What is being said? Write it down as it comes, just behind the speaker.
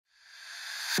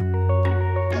Hey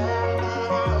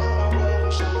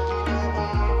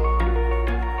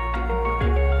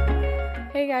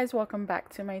guys, welcome back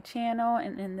to my channel,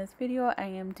 and in this video I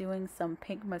am doing some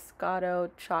pink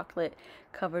Moscato chocolate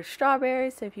covered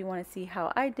strawberries. So if you want to see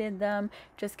how I did them,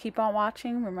 just keep on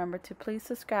watching. Remember to please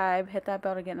subscribe, hit that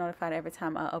bell to get notified every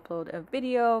time I upload a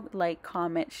video, like,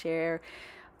 comment, share,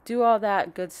 do all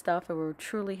that good stuff. It will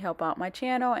truly help out my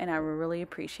channel and I will really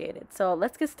appreciate it. So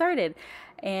let's get started.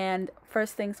 And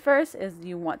first things first is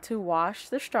you want to wash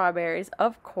the strawberries,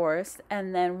 of course,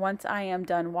 and then once I am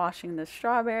done washing the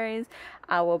strawberries,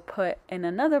 I will put in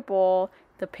another bowl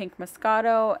the pink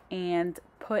Moscato and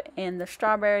put in the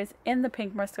strawberries in the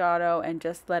pink Moscato and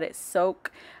just let it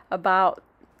soak about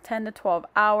 10 to 12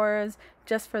 hours.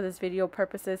 Just for this video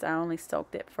purposes, I only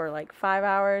soaked it for like 5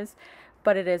 hours,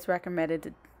 but it is recommended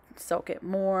to soak it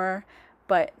more.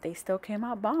 But they still came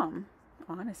out bomb.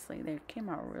 Honestly, they came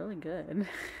out really good.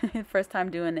 First time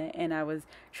doing it, and I was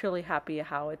truly happy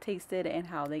how it tasted and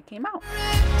how they came out.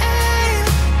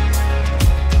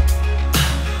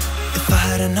 If I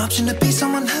had an option to be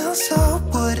someone else, I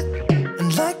would,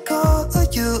 and let go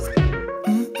of you.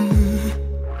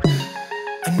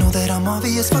 I know that I'm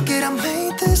obvious, fuck it, I'm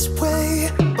made this way,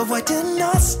 but why didn't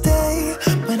I stay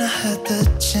when I had the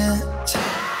chance?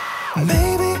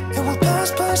 Maybe it will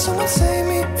pass by, someone save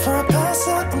me for a pass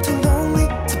out. I'm too lonely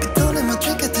to be done in my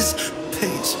drink at this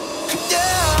pace.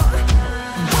 Yeah.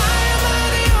 Why am I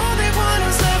the only one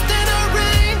who's left in the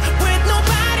rain with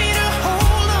nobody to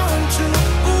hold on to?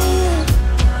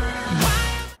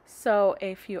 So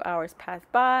a few hours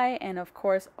passed by, and of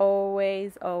course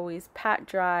always pat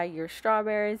dry your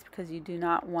strawberries, because you do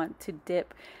not want to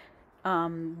dip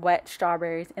wet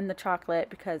strawberries in the chocolate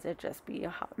because it just be a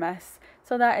hot mess.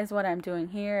 So that is what I'm doing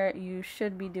here. You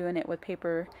should be doing it with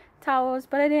paper towels,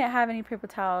 but I didn't have any paper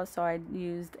towels, so I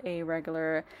used a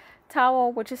regular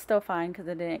towel, which is still fine because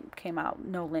it didn't came out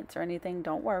no lint or anything.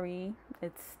 Don't worry,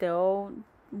 it still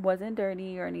wasn't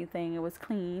dirty or anything, it was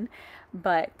clean.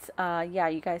 But yeah,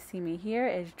 you guys see me here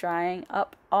is drying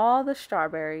up all the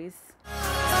strawberries.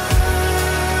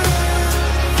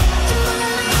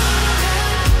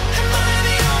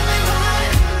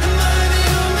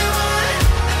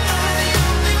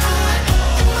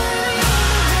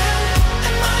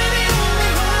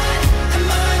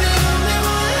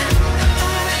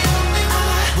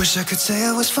 Wish I could say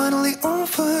I was finally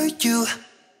over you,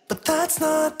 but that's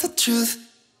not the truth.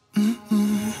 Why am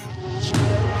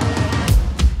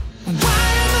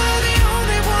I the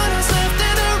only one who's left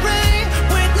in the rain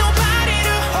with nobody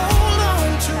to hold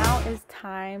on to? Now is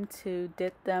time to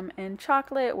dip them in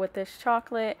chocolate. With this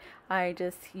chocolate,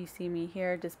 you see me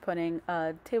here just putting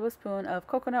a tablespoon of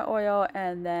coconut oil,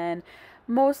 and then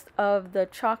most of the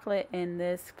chocolate in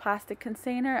this plastic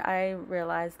container. I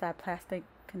realized that plastic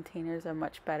containers are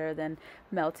much better than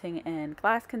melting in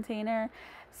glass container.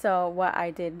 So what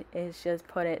I did is just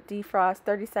put it defrost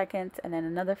 30 seconds and then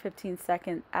another 15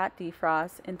 seconds at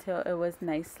defrost until it was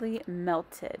nicely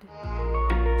melted.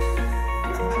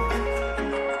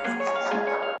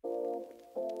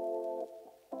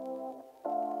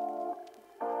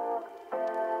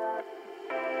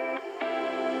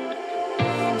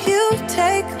 You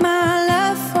take my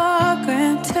love for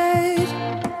granted.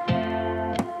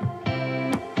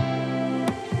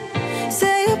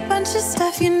 Say a bunch of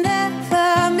stuff you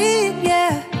never mean,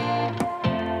 yeah.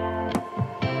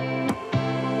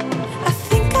 I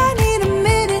think I need a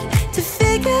minute to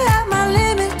figure out my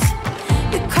limits.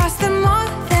 You cross them more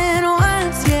than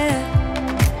once, yeah.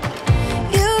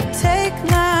 You take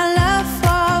my love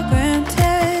for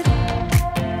granted.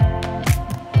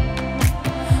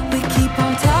 We keep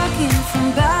on talking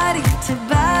from body to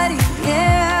body,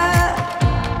 yeah.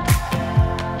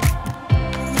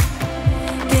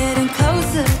 Getting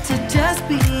closer to just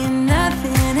being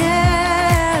nothing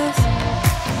else.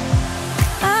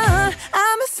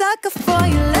 I'm a sucker for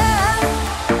your love,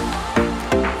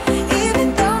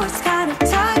 even though it's kind of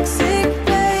toxic,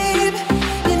 babe.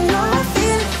 You know I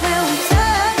feel it when we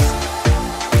touch.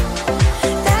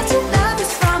 That your love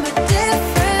is from a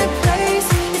different place.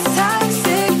 It's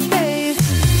toxic, babe.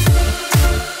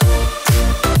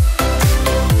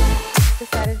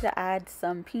 Decided to add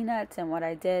some peanuts, and what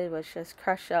I did was just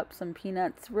crush up some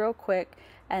peanuts real quick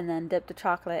and then dip the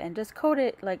chocolate and just coat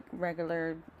it like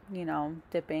regular, you know,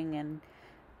 dipping and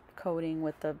coating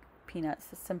with the peanuts,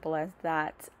 as simple as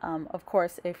that. Of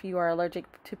course, if you are allergic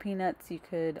to peanuts, you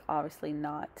could obviously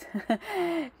not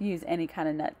use any kind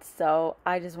of nuts. So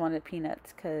I just wanted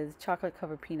peanuts because chocolate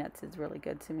covered peanuts is really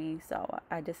good to me. So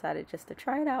I decided just to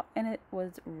try it out, and it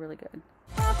was really good.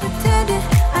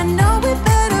 I know we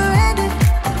better end it.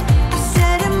 You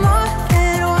said it more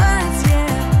than once,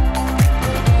 yeah.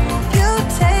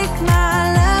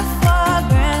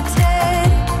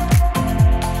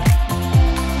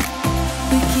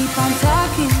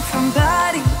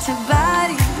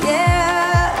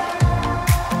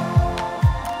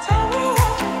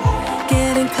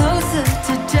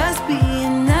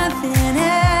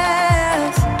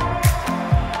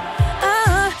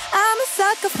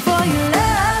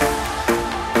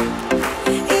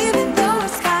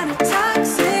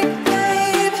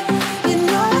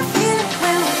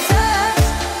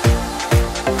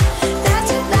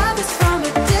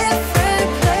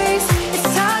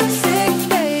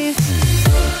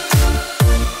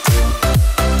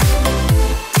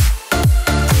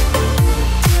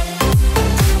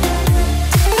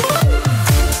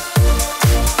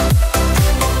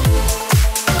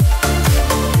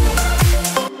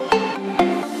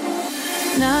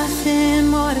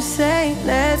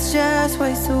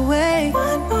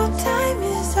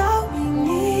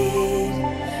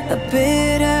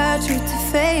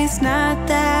 face, not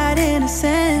that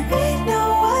innocent. We know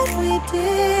what we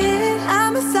did.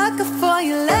 I'm a sucker for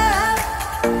your love,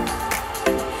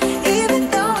 even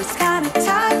though it's kinda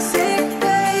toxic,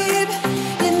 babe.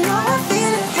 You know I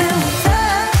feel it when we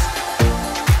touch,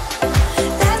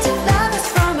 that your love is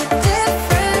from a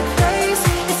different place.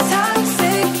 It's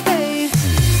toxic, babe.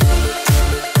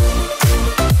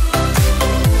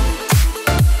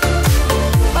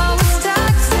 Oh, it's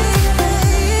toxic,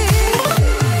 babe.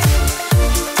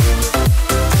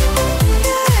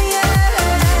 Yeah, yeah.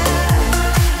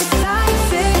 It's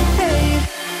toxic, babe.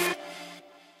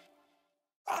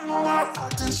 I know I'm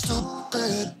acting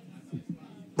stupid,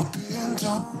 but being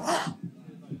dumb,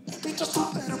 maybe just a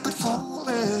little bit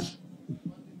foolish.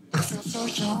 I feel so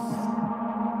young.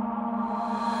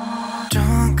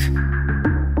 Drunk,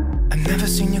 I've never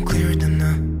seen you clearer than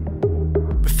now.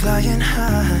 We're flying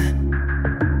high,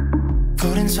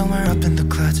 floating somewhere up in the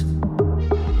clouds.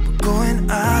 We're going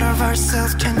out of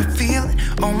ourselves, can you feel it?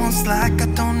 Almost like I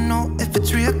don't know if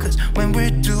it's real, 'cause when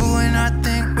we're doing our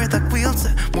thing, we're like wheels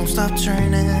that won't stop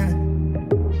turning.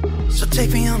 So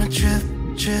take me on a trip,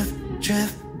 trip, trip,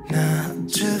 now,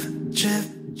 trip, trip,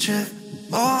 trip.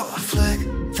 Oh, flick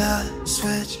that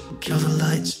switch, kill the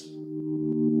lights.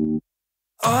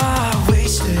 Oh,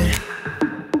 wasted.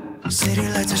 City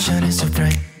lights are shining so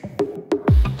bright.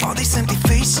 All these empty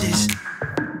faces,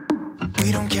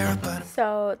 we don't care about them.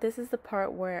 So this is the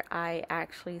part where I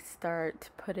actually start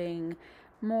putting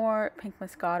more pink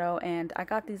Moscato, and I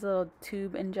got these little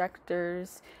tube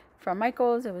injectors from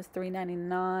Michael's. It was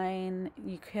 $3.99.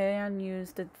 You can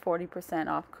use the 40%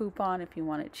 off coupon if you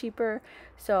want it cheaper.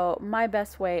 So my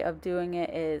best way of doing it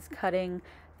is cutting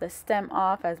the stem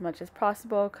off as much as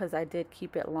possible, because I did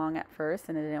keep it long at first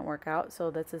and it didn't work out. So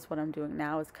this is what I'm doing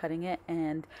now, is cutting it.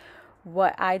 And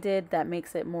what I did that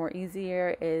makes it more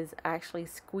easier is actually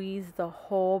squeeze the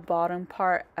whole bottom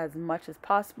part as much as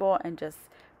possible and just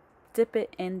dip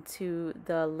it into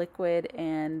the liquid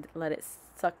and let it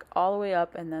suck all the way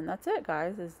up, and then that's it,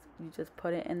 guys. Is you just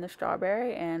put it in the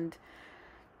strawberry, and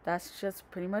that's just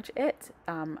pretty much it.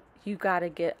 You gotta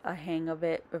get a hang of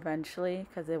it eventually,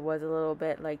 because it was a little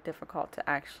bit like difficult to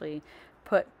actually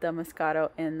put the Moscato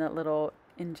in the little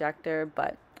injector,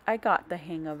 but I got the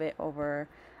hang of it over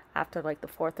after like the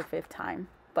 4th or 5th time.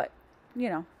 But you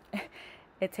know,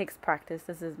 it takes practice.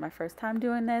 This is my first time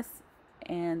doing this,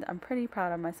 and I'm pretty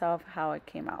proud of myself how it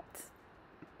came out.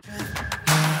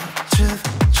 Chip,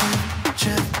 chip,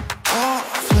 chip. Oh,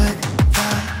 flick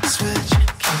that switch,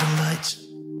 kill the lights.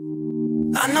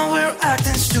 I know we're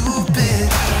acting stupid,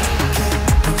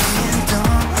 but being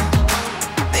dumb,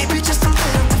 maybe just a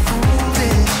little bit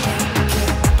foolish.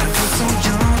 But I feel so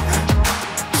young,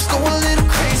 just go a little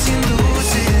crazy and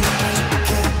lose it.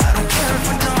 I don't care if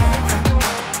we're dumb,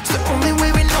 it's the only way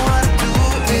we know how to do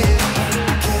it.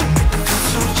 I feel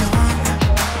so young,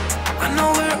 I know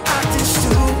we're acting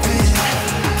stupid.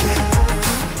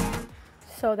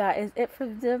 So that is it for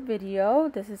the video.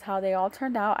 This is how they all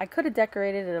turned out. I could have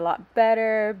decorated it a lot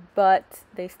better, but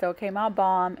they still came out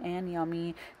bomb and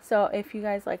yummy. So if you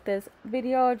guys like this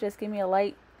video, just give me a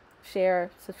like,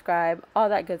 share, subscribe, all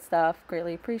that good stuff.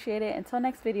 Greatly appreciate it. Until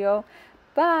next video,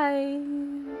 bye.